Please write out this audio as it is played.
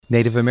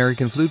Native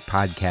American Flute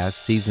Podcast,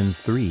 Season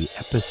 3,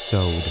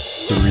 Episode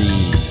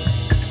 3.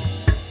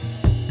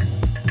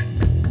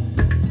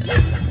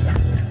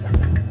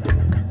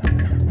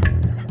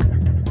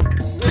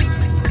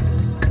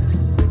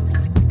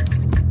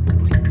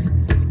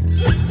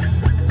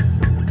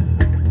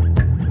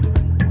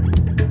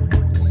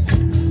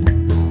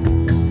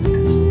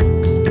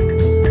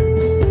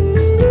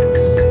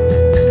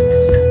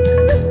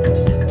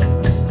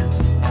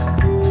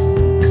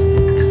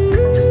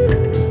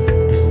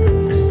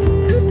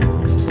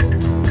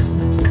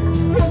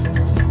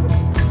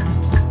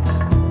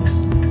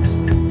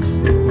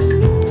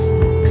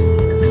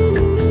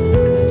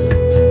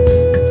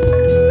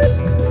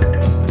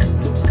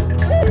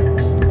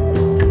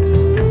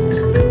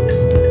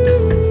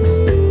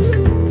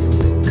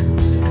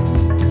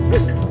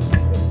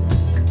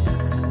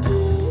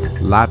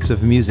 Lots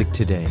of music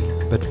today,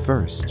 but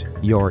first,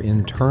 your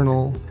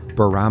internal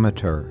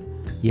barometer.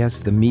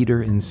 Yes, the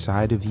meter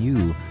inside of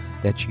you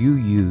that you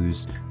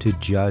use to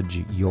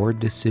judge your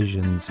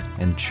decisions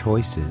and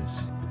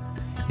choices.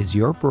 Is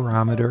your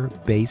barometer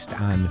based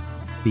on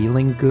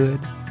feeling good,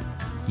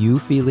 you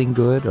feeling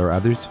good, or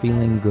others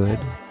feeling good?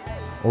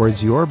 Or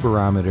is your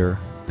barometer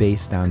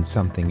based on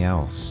something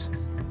else?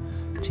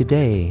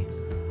 Today,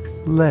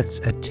 let's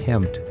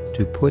attempt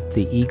to put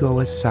the ego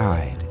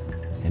aside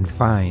and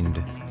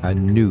find a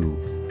new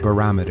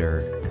barometer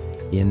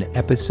in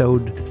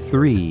Episode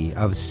 3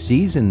 of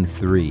Season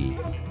 3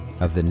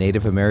 of the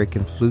Native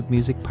American Flute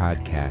Music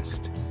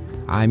Podcast.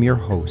 I'm your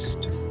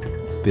host,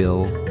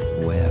 Bill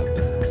Webb.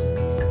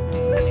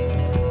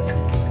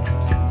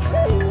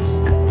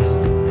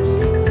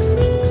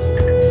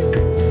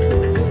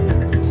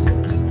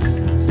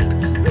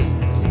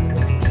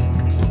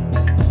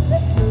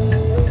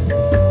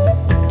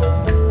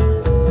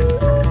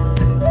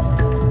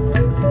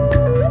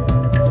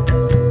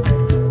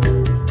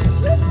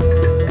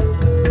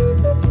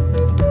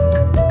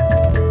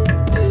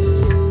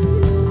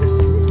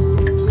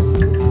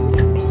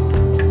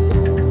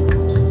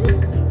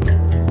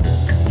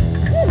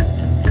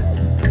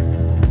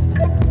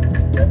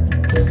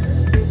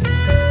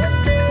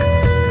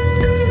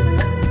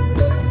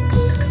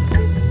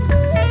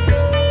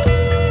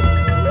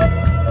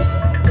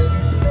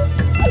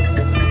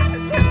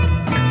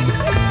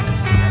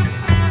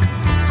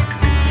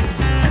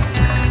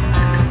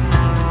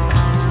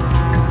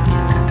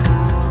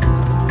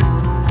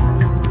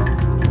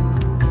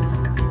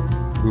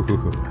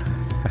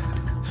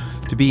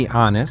 To be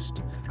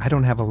honest, I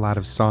don't have a lot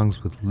of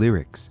songs with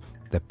lyrics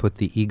that put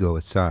the ego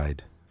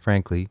aside,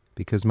 frankly,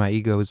 because my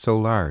ego is so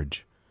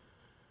large.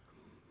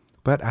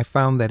 But I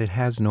found that it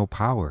has no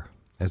power,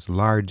 as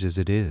large as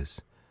it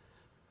is.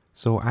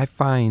 So I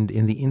find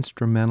in the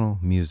instrumental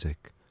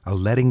music a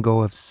letting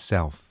go of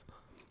self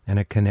and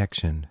a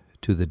connection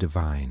to the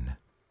divine.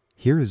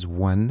 Here is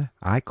one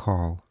I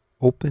call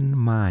Open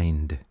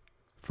Mind,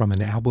 from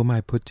an album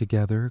I put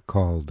together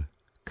called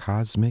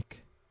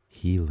Cosmic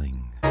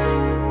Healing.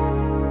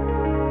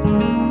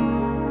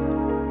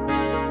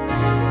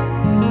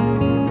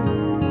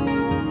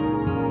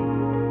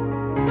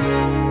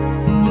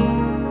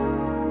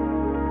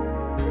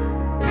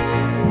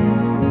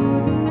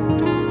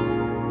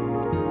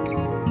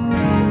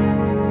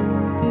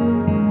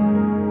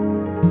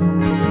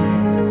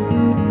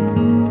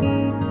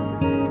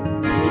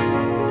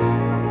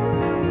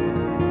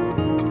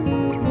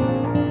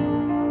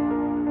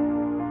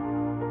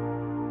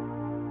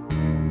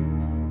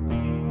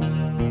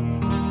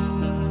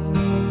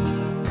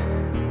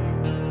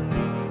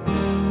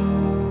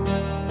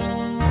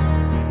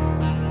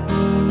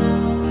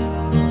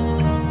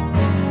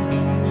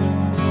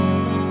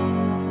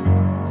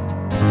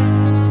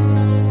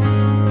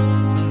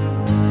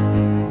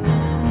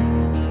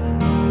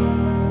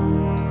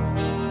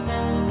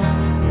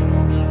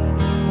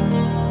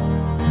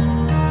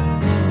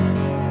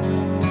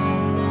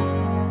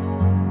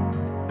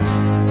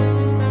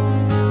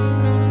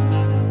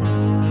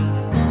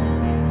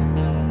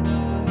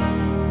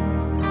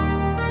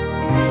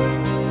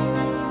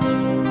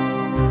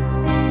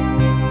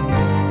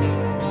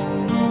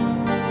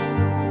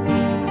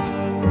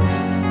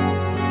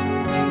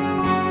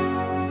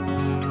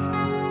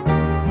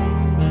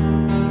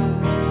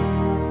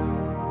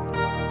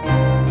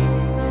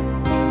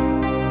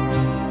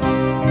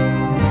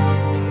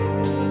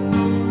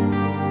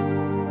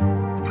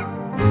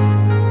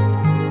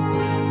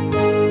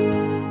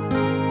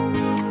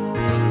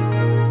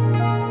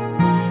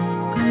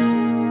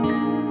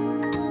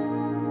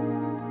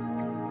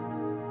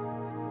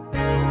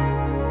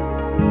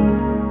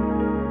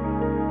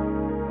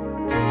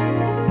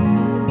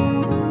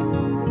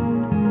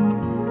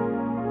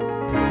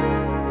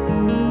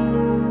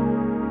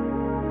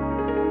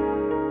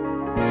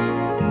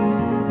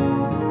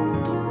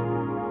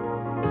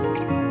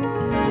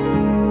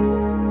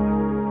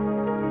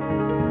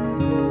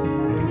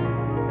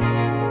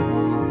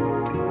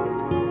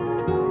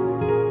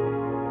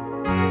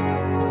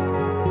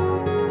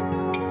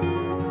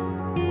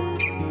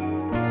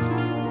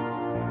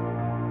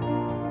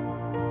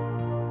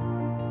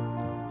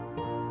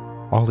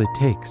 All it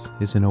takes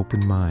is an open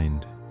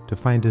mind to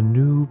find a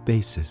new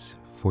basis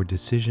for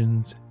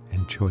decisions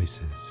and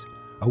choices,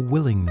 a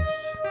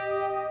willingness.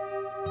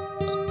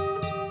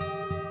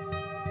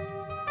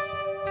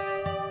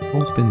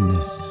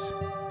 Openness.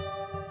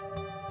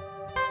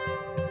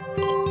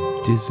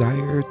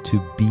 Desire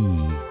to be.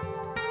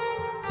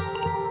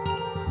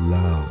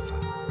 Love.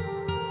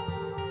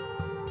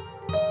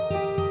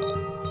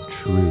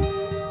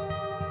 Truth.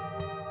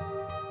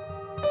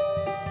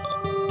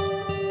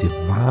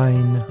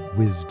 Divine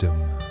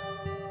wisdom.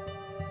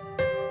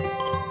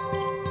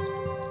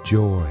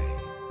 Joy.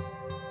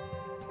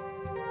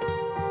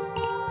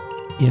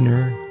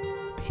 Inner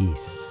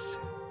peace.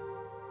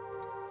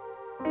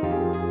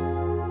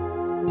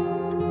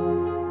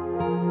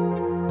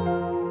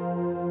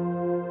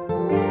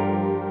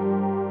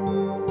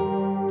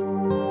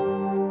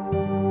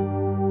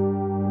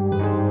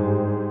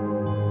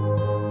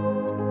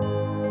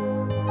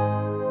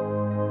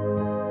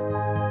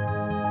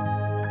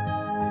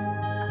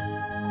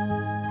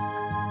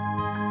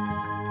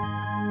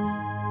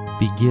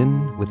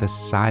 Begin with a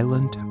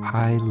silent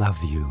I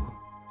love you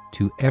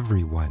to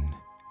everyone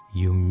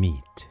you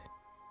meet.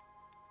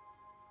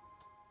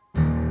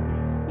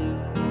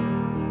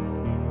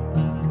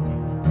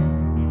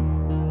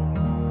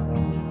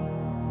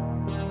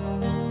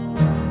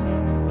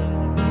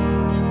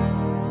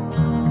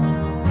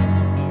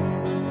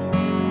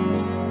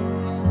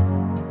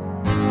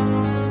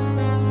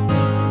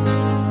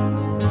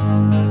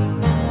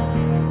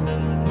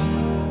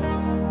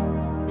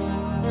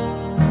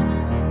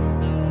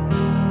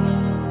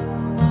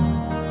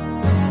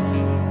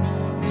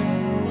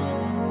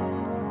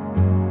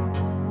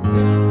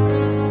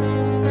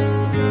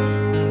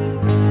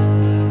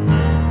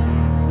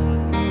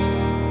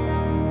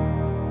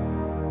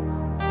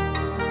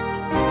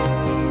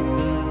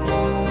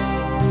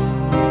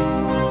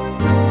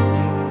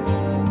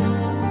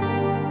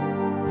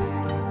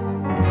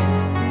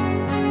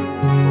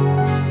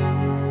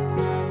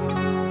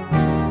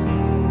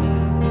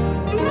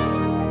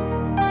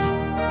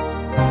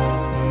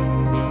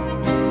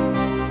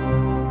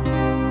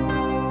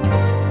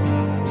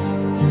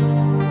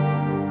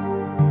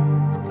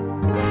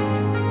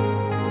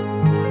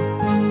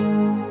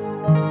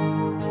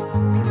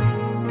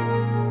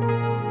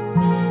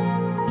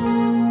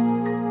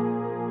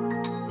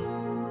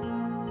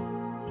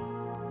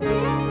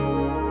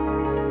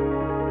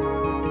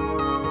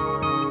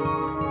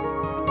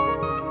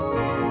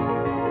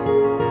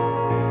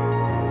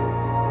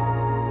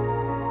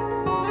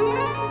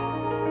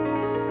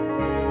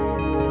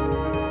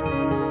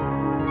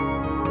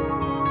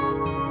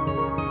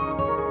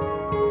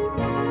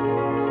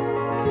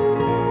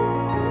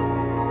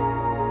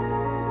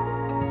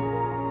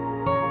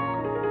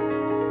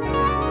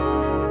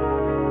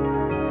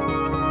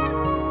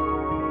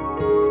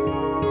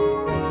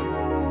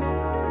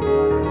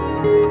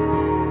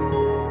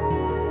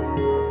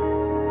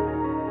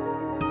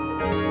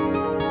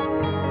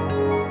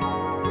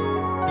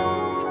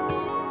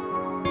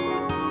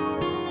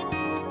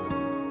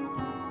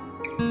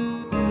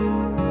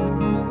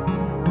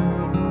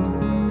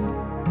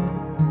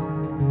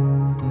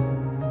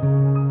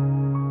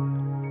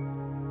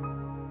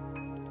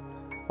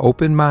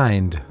 Open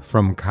Mind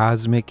from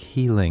Cosmic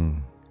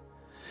Healing.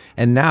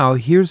 And now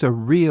here's a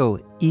real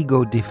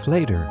ego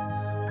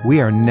deflator.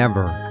 We are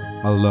never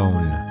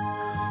alone.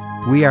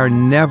 We are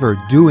never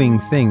doing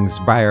things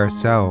by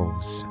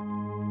ourselves.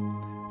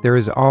 There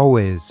is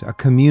always a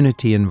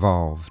community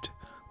involved.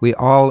 We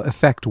all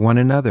affect one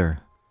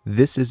another.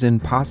 This is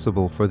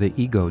impossible for the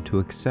ego to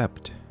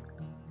accept.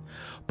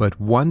 But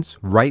once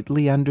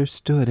rightly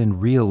understood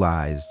and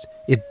realized,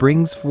 it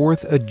brings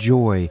forth a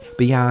joy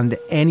beyond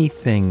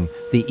anything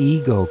the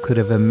ego could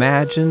have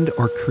imagined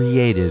or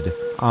created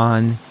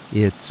on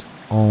its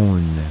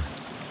own.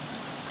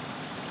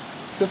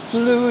 The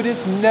flute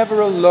is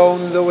never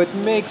alone, though it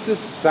makes a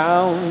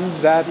sound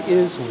that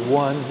is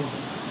one.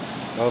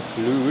 A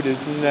flute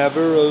is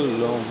never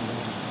alone.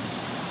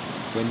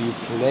 When you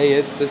play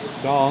it, the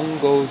song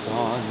goes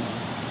on.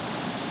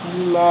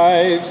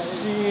 Life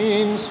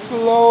seems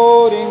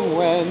floating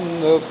when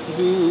the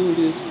flute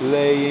is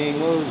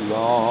playing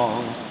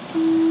along.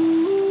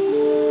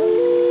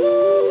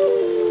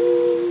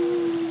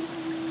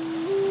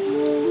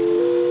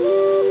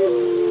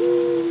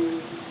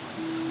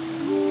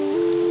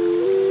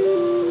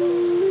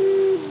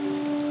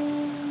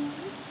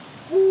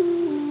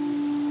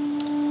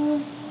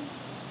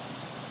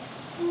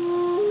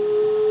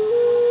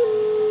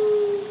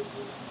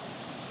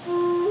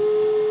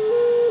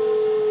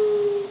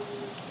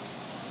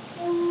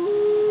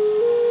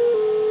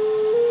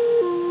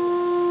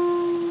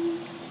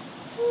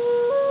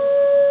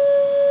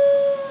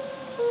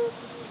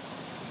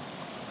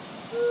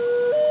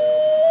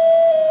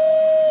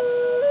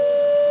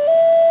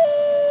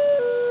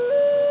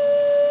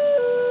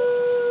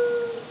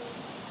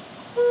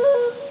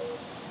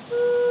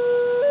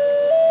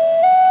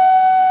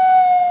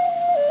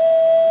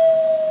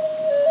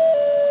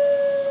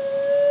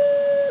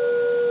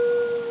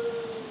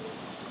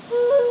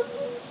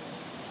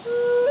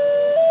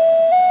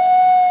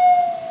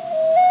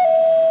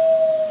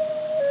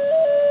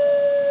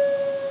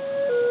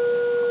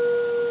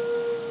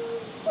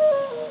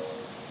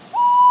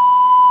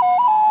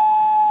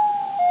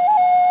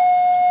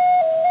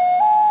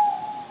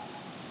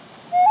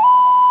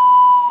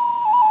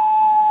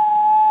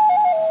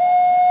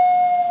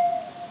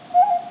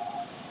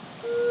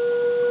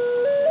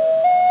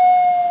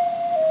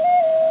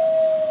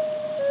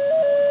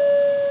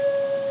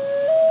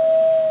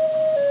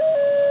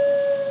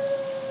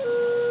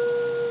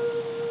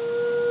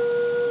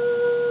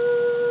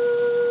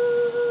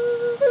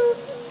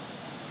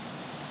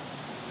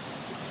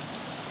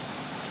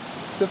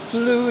 The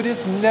flute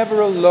is never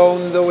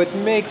alone, though it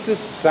makes a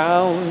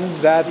sound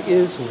that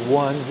is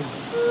one.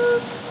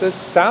 The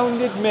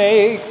sound it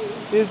makes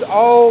is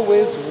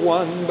always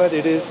one, but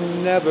it is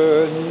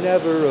never,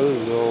 never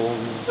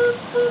alone.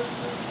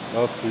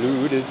 A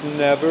flute is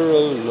never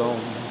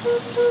alone.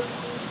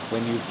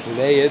 When you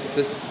play it,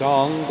 the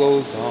song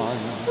goes on.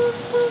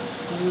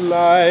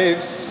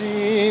 Life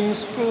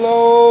seems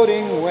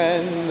floating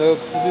when the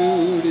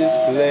flute is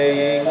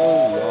playing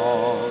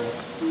along.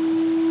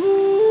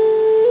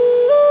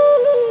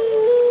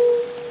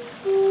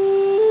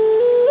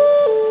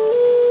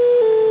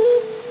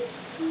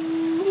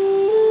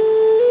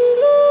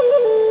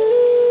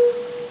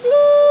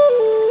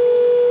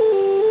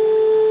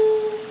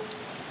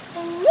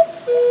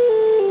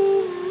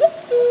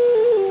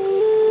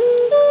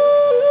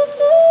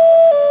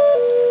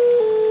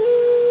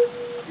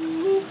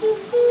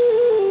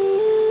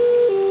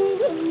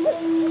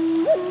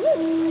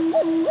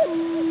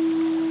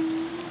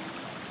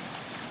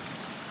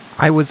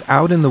 I was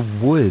out in the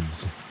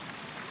woods,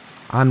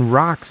 on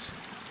rocks,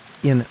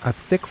 in a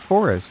thick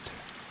forest,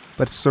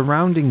 but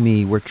surrounding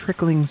me were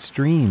trickling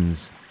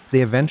streams.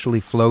 They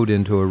eventually flowed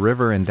into a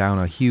river and down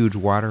a huge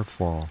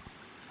waterfall.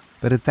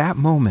 But at that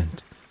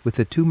moment, with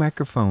the 2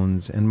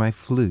 microphones and my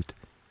flute,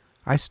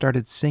 I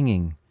started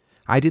singing.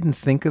 I didn't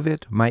think of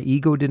it. My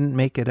ego didn't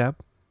make it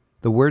up.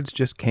 The words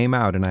just came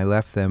out and I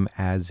left them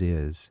as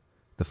is.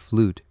 The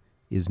flute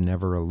is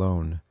never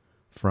alone.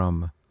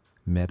 From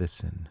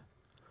Medicine.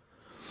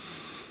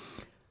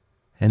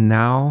 And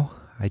now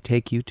I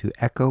take you to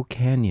Echo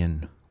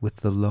Canyon with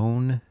the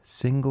lone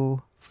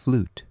single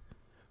flute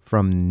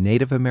from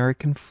Native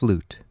American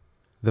Flute,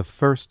 the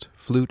first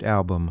flute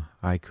album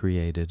I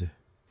created.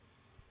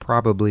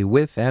 Probably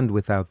with and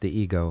without the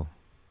ego.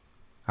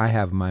 I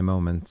have my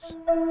moments.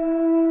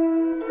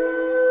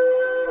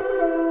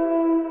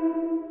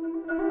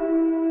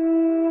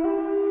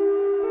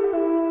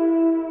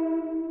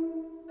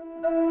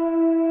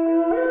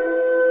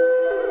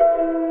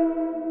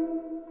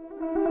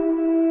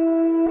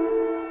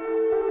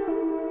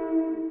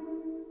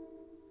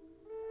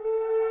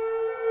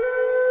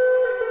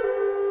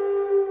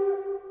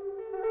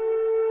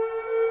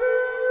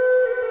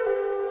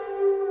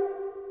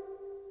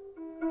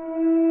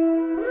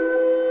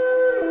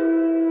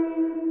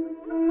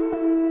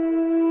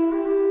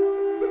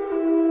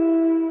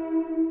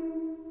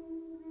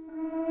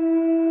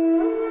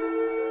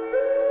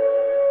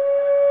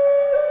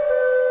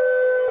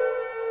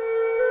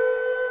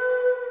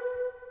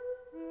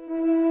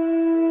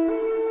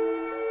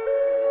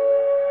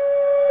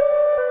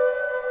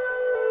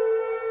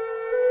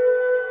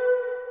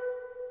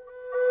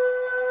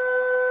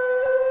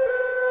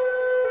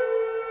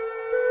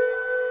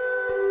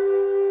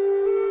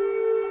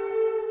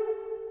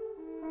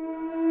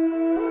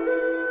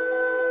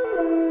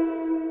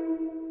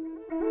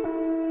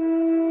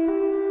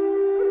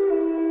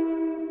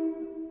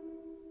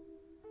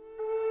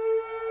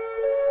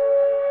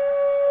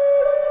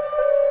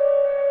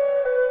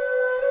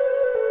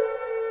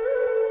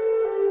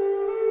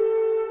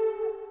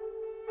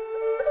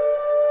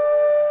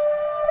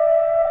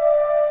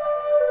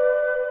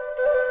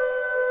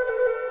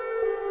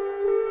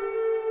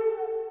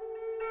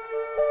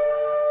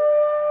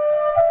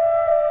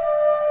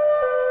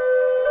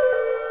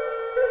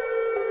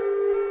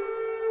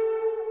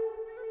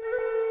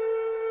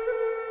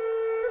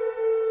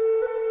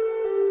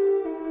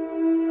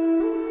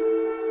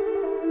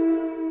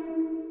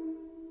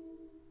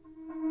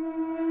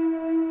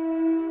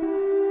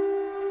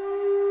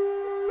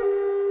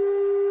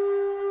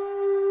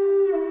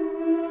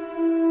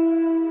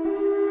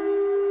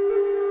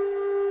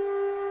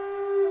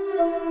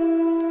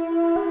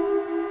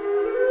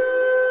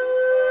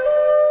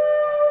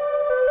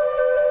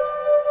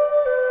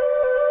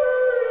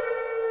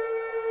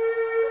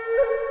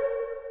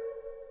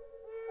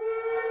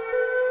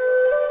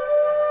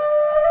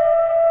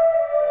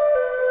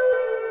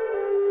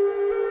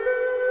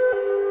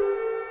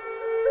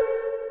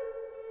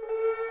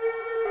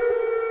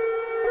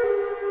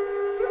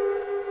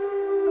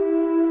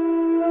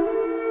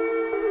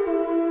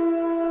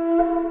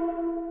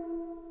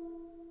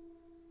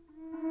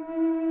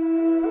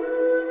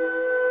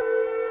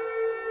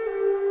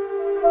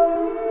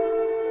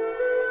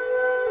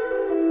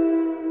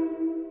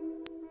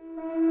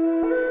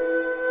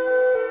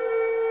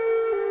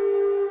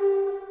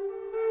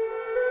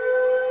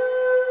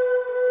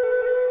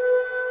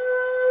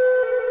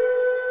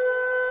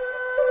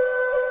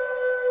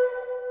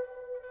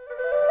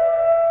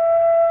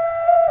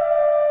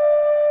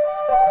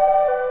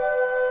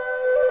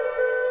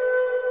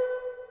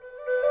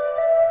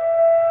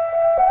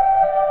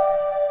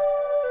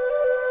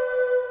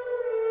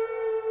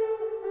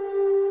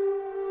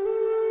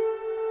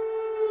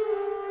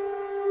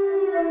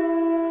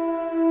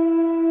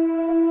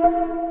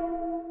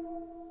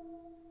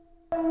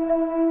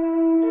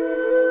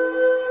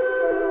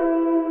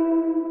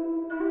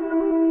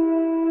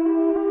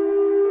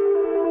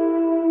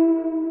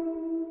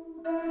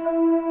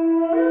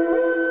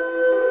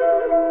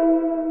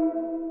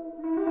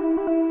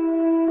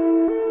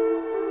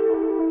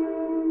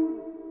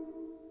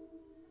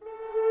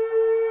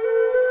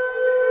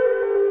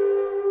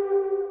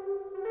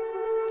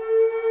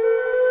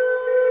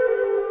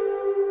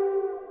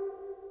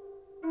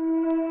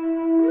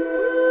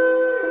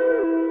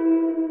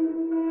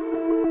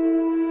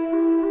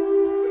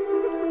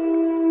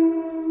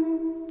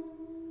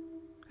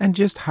 And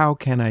just how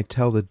can I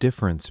tell the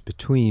difference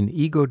between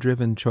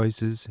ego-driven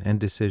choices and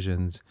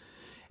decisions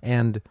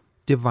and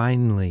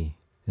divinely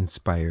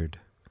inspired?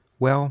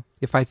 Well,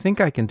 if I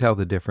think I can tell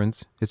the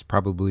difference, it's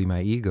probably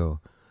my ego.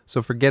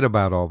 So forget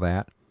about all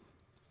that.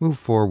 Move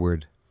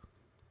forward.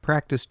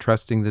 Practice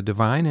trusting the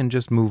divine and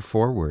just move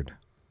forward.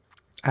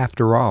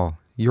 After all,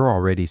 you're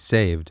already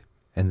saved,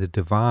 and the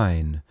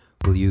divine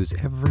will use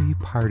every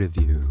part of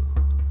you.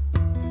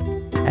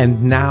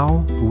 And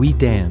now we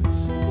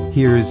dance.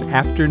 Here's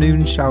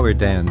Afternoon Shower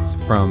Dance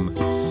from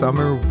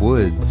Summer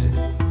Woods.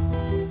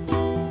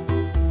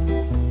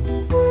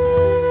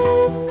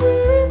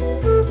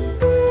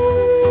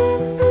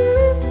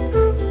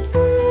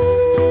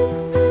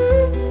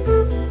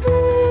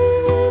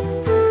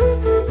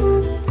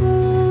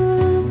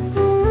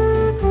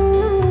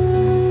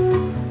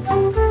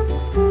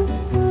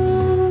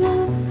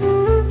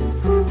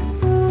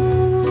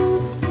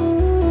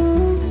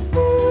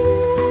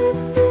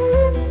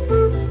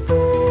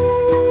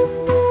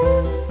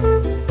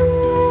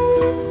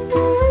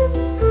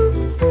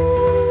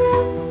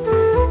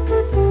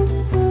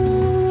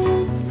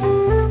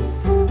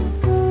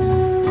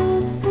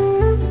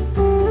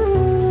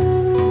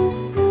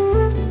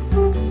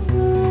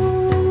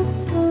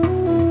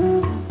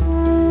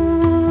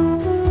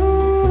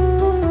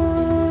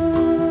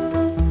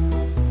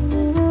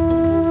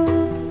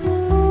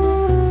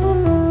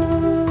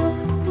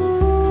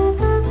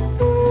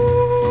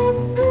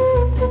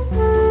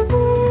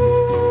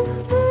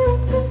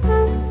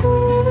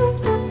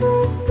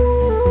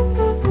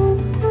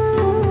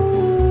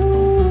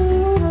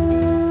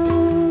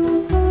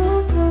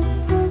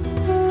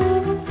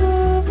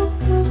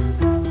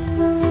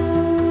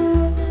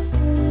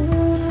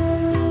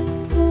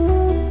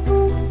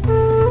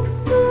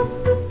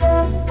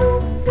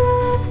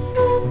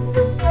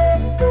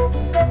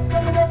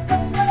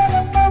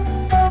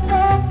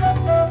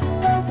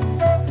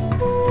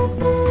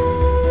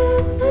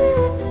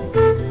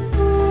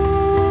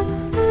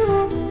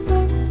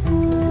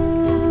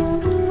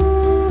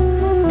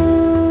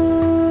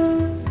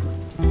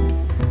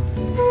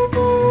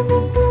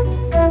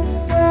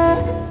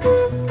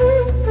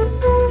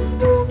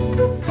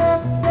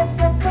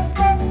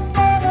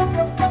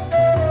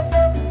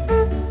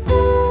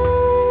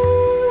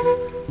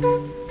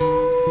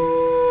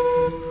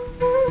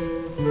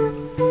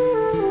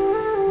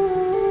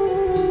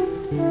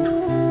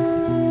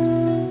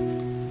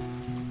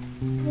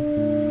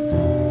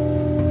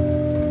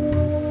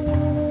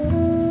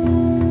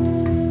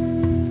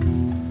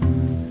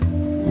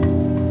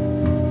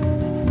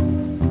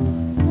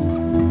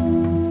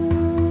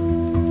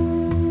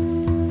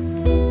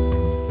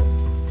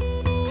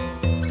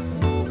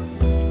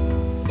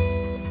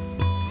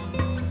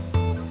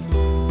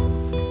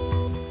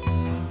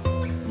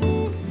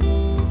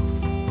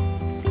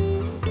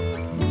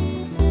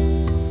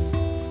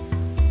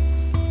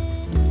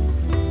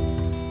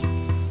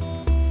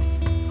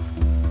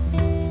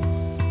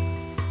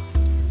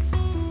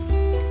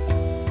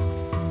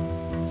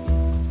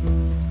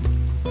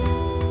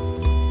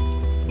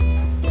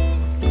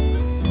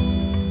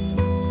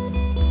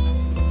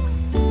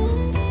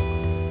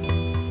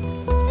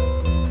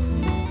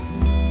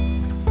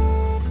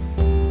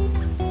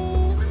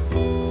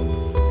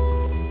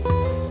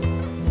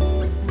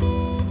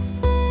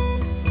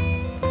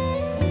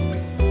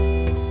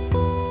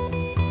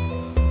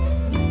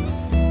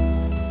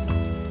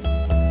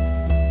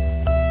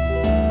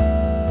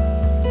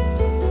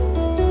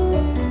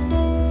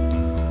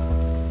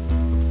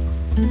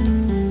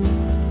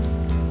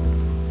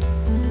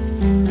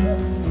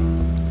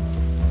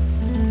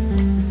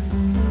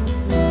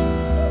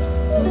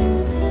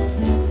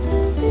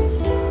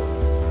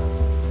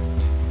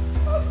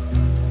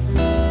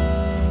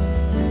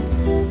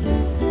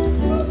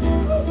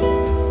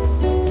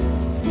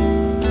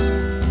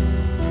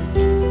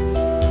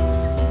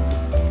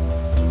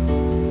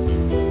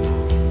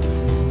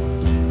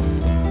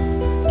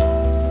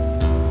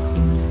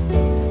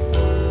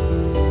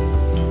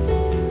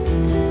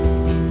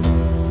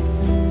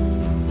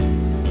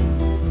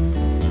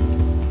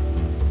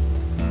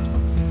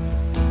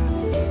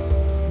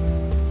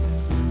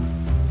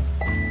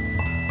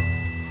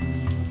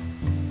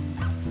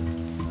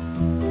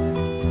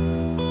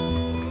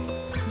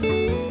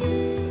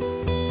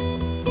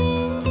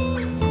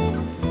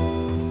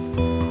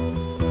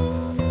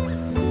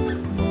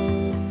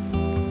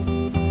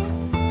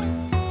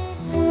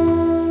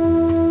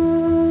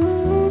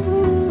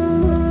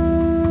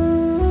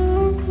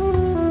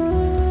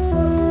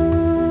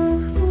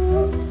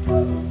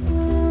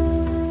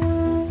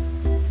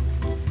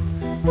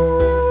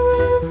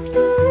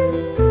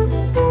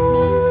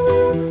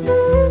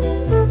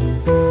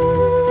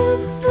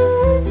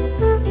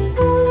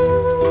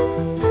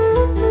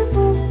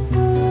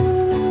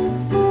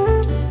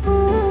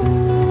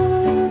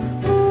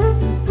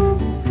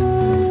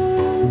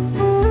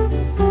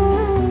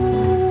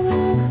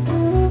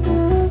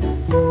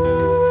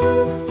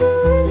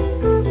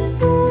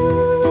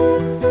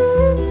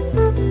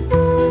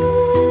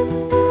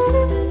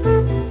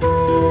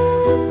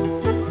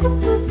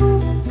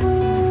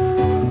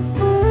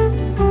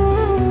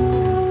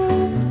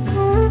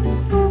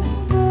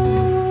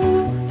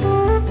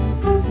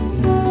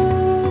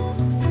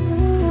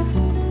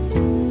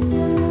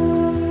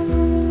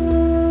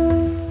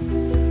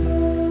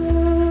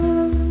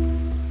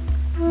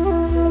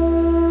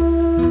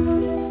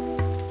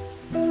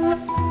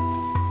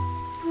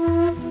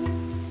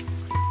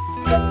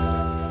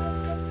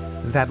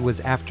 That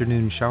was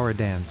Afternoon Shower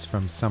Dance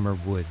from Summer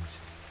Woods.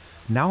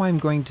 Now I'm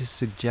going to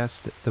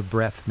suggest the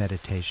breath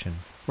meditation.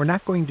 We're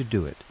not going to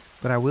do it,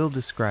 but I will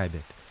describe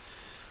it.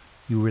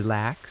 You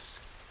relax,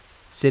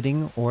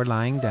 sitting or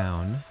lying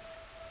down,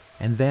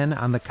 and then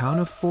on the count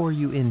of 4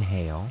 you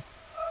inhale.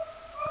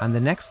 On the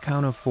next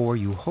count of 4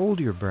 you hold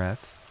your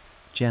breath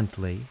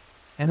gently,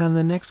 and on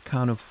the next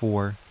count of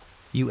 4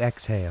 you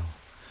exhale.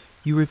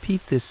 You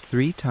repeat this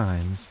 3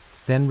 times,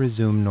 then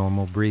resume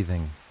normal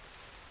breathing.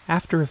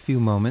 After a few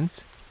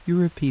moments, you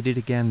repeat it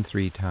again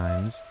 3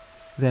 times,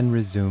 then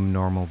resume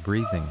normal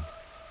breathing.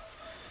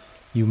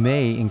 You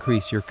may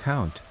increase your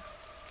count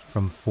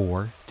from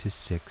 4 to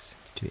 6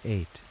 to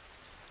 8.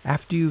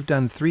 After you've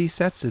done 3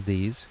 sets of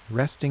these,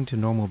 resting to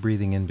normal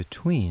breathing in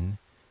between,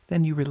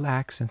 then you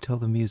relax until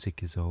the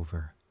music is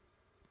over.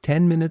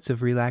 10 minutes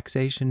of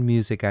relaxation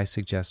music I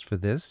suggest for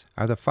this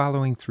are the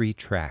following 3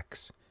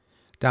 tracks.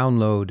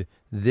 Download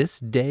This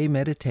Day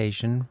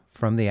Meditation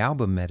from the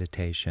album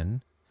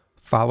Meditation,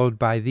 followed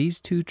by these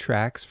 2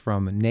 tracks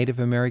from Native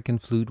American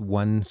Flute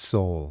One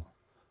Soul,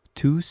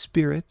 Two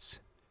Spirits,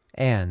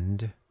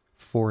 and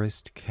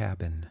Forest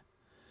Cabin.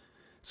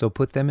 So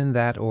put them in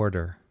that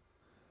order.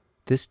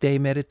 This Day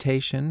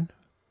Meditation,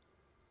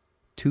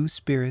 Two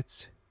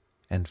Spirits,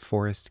 and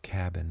Forest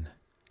Cabin.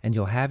 And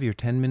you'll have your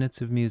 10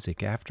 minutes of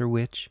music, after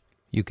which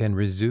you can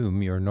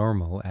resume your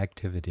normal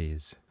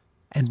activities.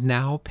 And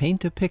now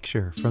paint a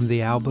picture from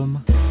the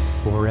album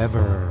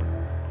Forever.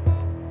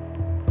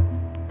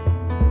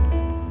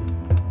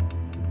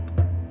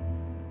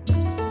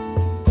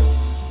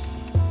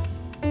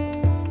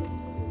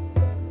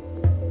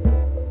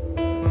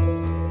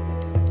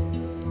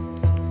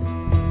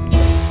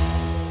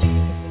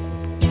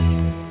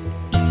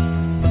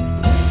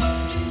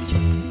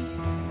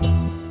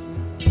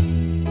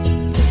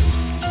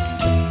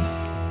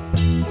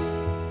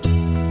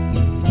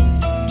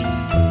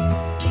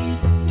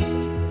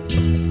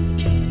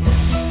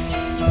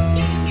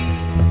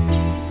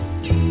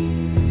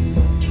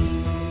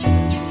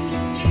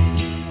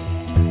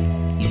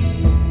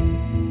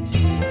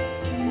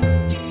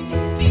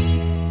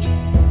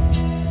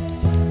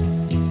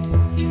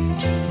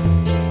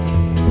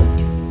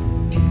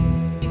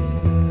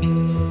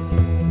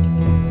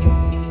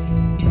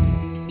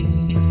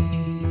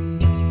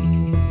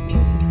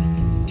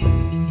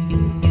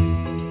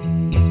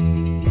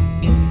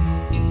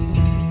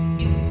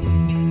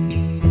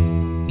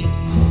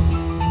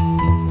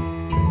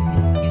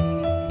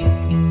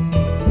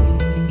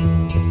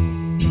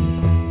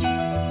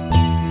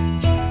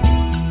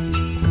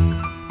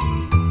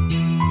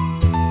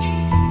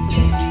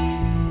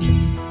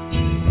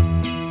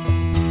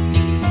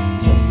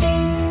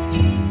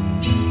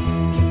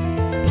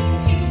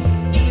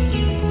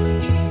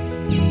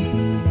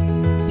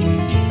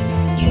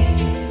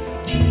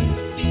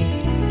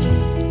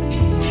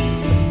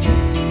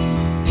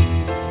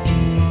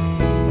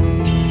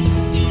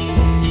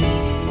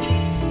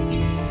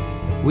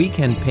 We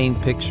can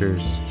paint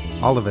pictures.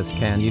 All of us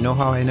can. You know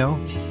how I know?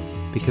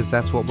 Because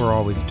that's what we're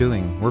always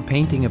doing. We're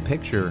painting a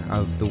picture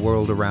of the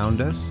world around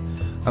us,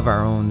 of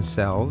our own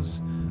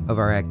selves, of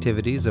our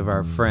activities, of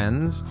our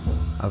friends,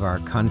 of our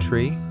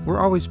country. We're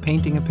always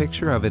painting a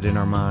picture of it in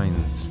our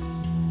minds.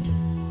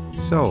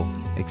 So,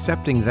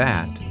 accepting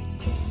that,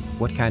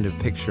 what kind of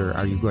picture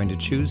are you going to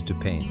choose to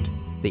paint?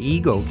 The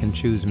ego can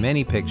choose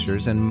many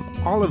pictures, and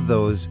all of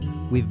those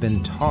we've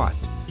been taught,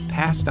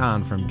 passed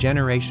on from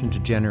generation to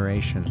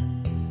generation.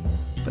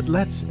 But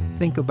let's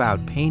think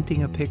about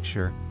painting a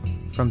picture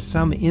from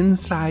some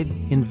inside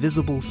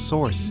invisible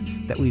source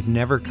that we've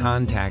never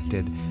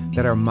contacted,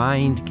 that our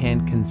mind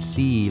can't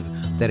conceive,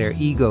 that our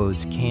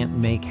egos can't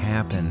make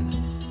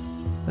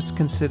happen. Let's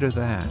consider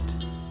that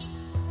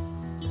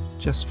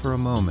just for a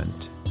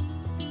moment.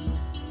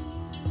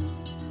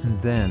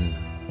 And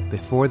then,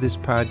 before this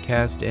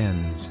podcast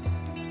ends,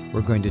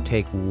 we're going to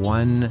take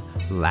one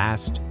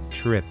last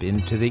trip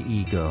into the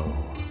ego.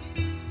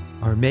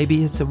 Or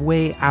maybe it's a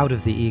way out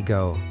of the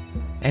ego.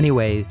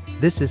 Anyway,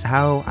 this is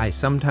how I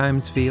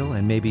sometimes feel,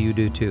 and maybe you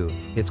do too.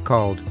 It's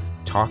called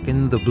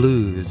Talkin' the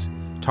Blues.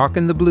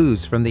 Talkin' the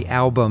Blues from the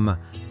album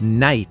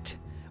Night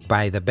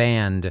by the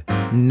band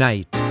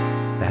Night.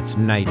 That's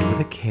Night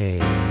with a K.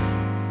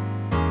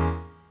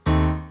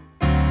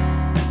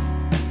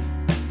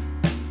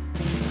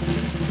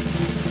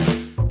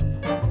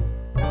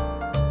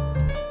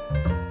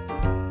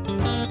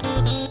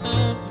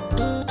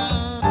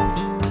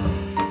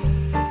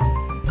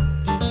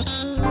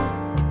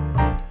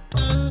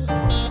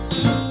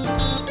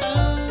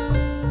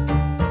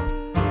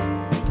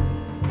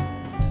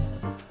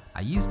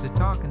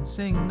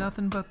 Sing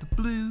nothing but the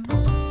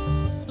blues.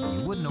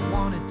 You wouldn't have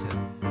wanted to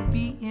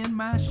be in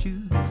my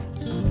shoes.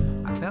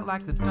 I felt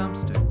like the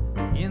dumpster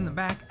in the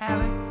back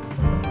alley.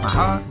 My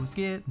heart was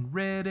getting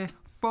ready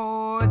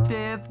for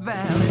Death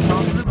Valley.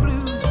 Talking the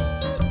blues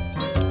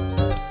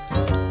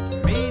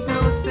made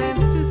no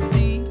sense to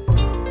see.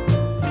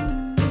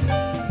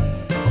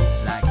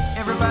 Like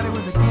everybody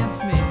was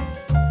against me,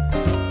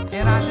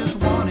 and I just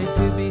wanted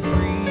to be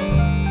free.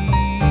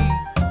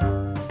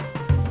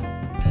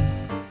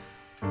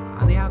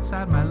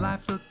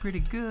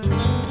 pretty good.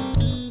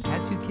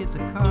 Had 2 kids, a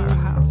car, a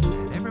house,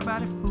 had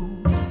everybody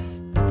fooled.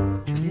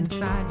 But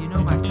inside, you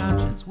know, my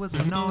conscience was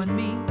gnawing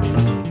me.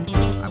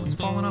 I was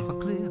falling off a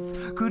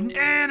cliff, couldn't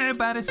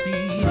anybody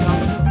see?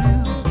 Talking the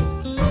blues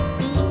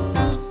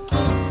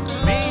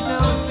made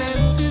no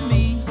sense to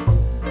me.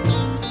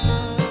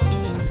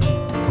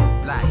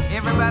 Like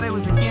everybody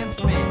was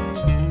against me,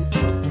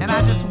 and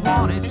I just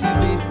wanted to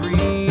be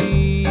free.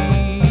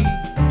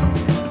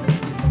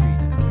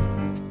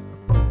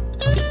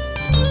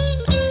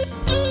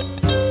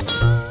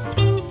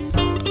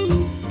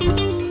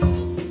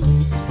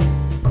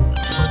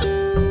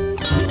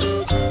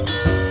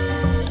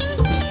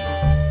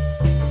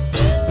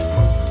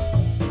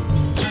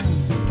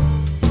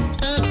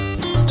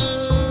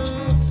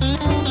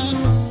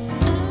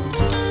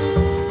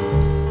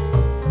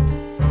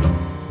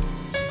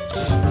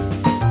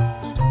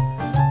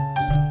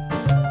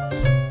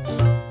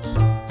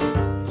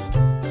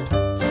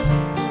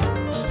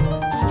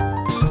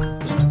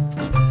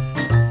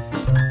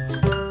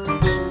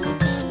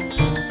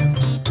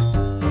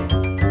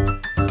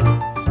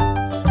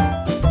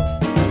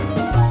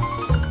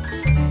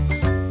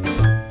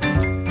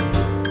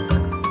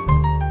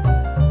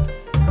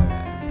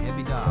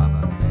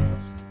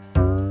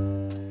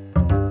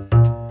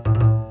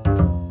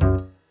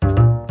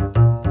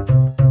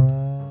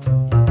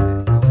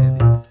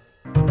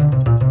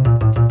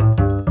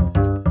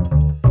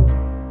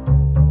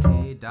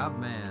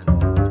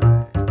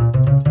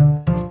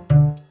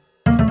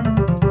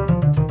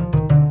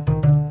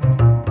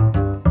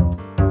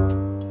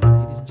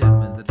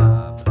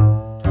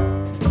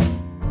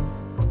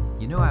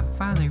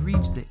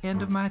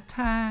 End of my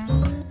time,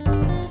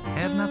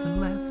 had nothing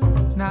left,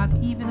 not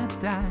even a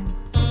dime.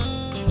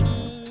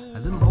 A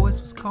little voice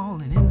was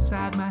calling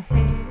inside my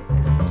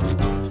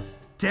head,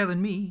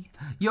 telling me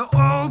your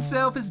old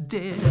self is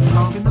dead.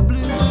 Talking the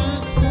blues,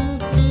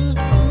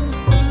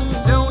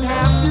 you don't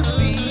have to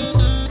be.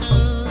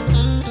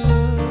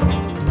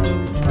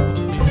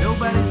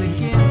 Nobody's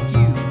against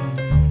you,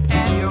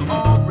 and you're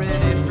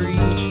already free.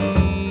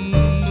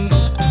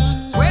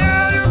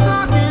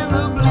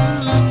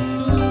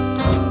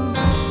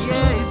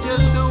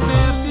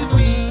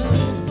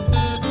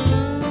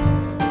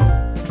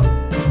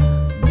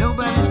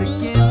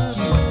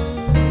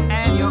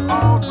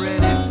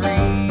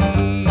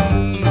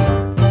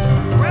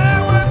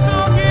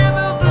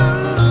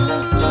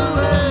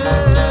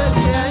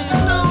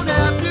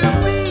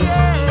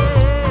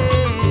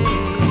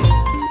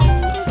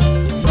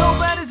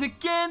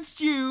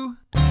 You,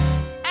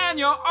 and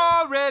you're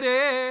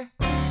already,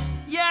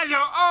 yeah, you're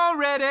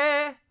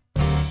already,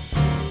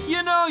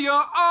 you know,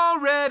 you're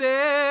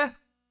already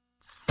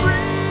free.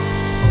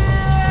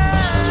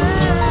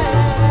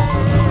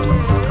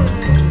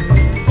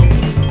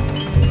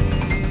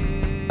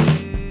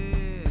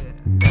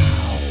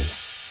 Now,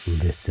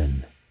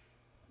 listen.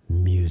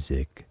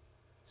 Music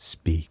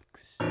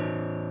speaks.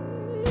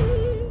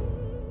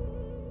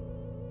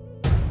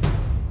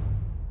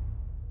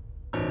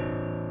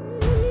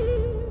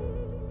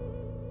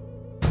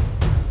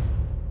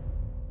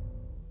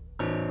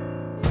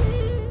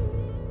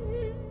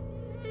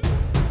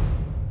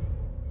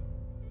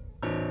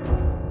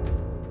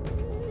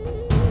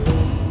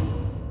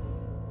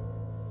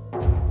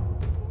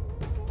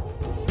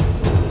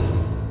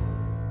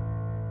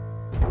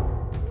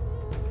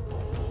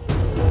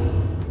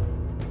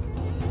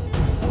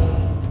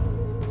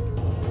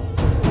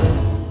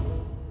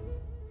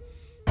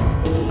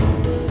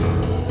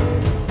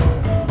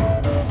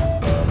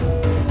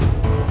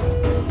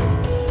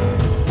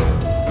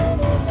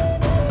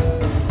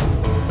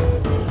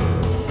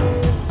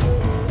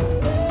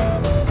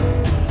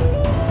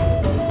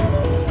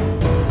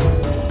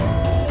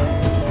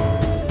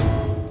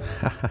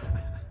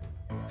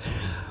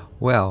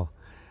 Well,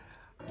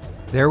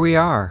 there we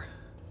are.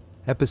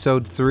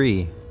 Episode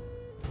 3.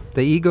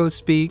 The ego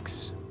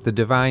speaks, the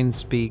divine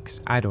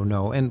speaks, I don't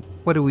know. And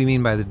what do we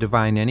mean by the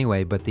divine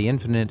anyway, but the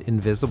infinite,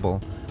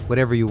 invisible,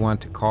 whatever you want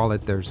to call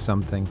it, there's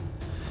something.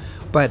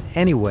 But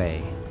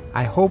anyway,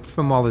 I hope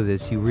from all of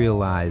this you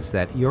realize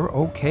that you're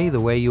okay the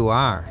way you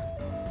are.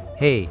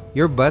 Hey,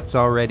 your butt's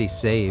already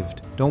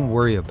saved. Don't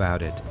worry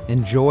about it.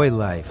 Enjoy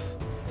life.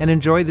 And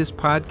enjoy this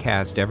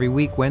podcast every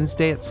week,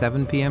 Wednesday at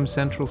 7 p.m.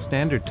 Central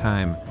Standard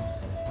Time.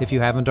 If you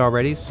haven't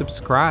already,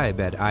 subscribe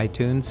at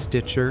iTunes,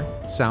 Stitcher,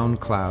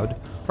 SoundCloud,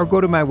 or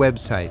go to my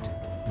website,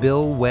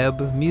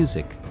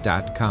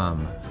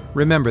 billwebmusic.com.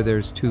 Remember,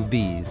 there's 2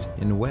 B's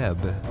in web.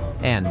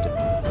 And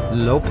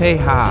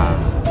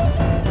Lopeha.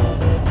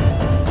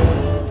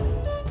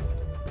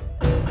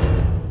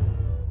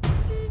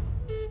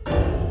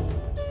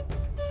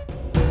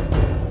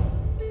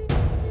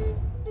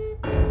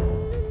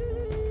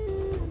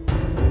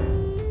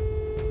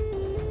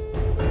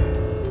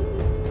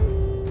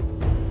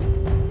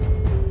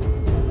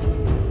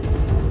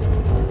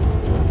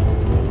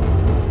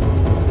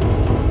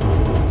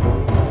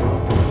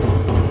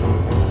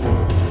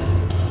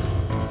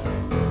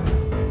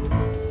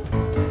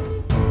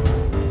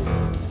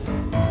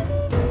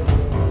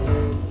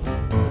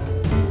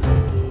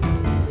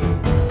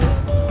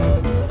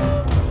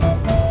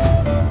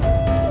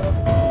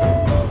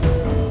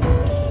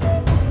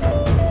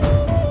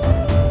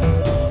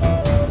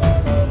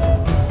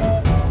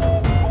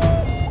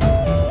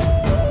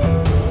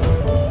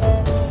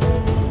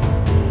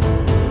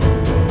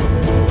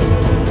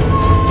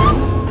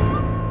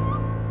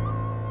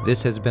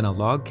 This has been a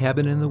Log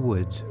Cabin in the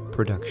Woods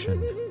production.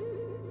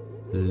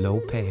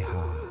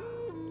 Lopeha.